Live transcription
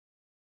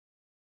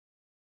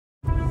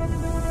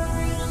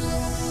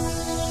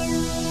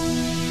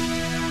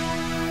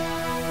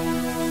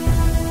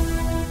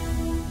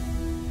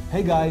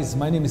Hey guys,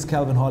 my name is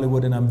Calvin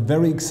Holywood and I'm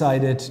very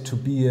excited to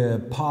be a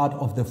part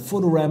of the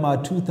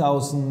Fotorama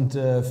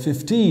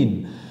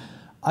 2015.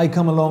 I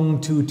come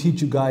along to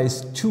teach you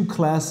guys two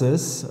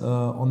classes.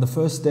 On the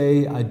first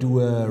day I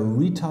do a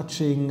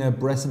retouching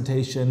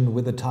presentation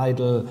with the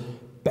title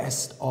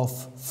Best of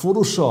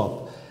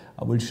Photoshop.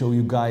 I will show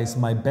you guys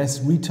my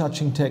best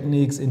retouching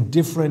techniques in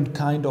different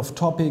kind of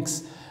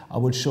topics. I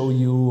will show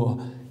you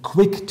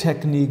quick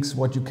techniques,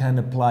 what you can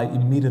apply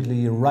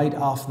immediately right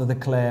after the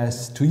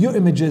class to your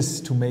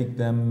images to make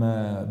them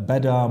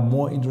better,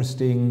 more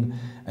interesting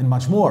and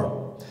much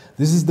more.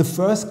 This is the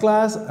first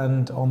class,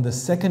 and on the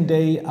second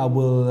day I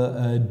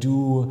will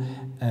do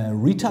a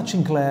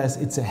retouching class.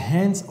 It's a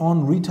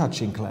hands-on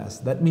retouching class.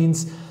 That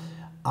means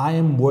I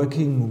am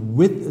working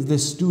with the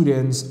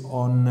students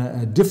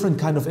on different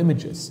kind of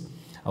images.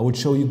 I will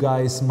show you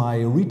guys my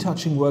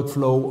retouching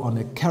workflow on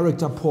a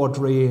character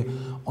portrait,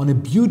 on a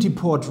beauty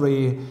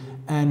portrait,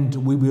 and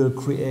we will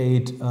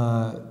create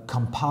a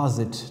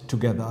composite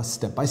together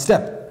step by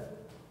step.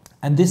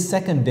 And this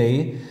second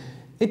day,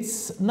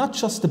 it's not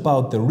just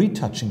about the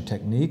retouching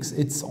techniques,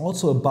 it's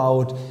also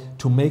about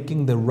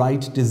making the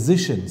right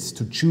decisions,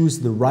 to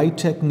choose the right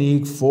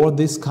technique for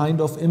this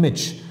kind of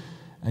image.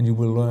 And you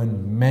will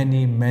learn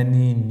many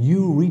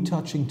new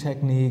retouching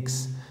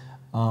techniques,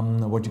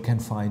 what you can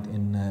find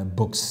in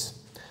books.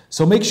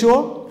 So make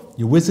sure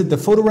you visit the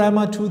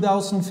Fotorama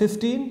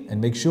 2015 and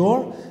make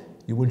sure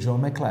you will join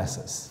my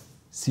classes.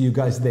 See you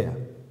guys there.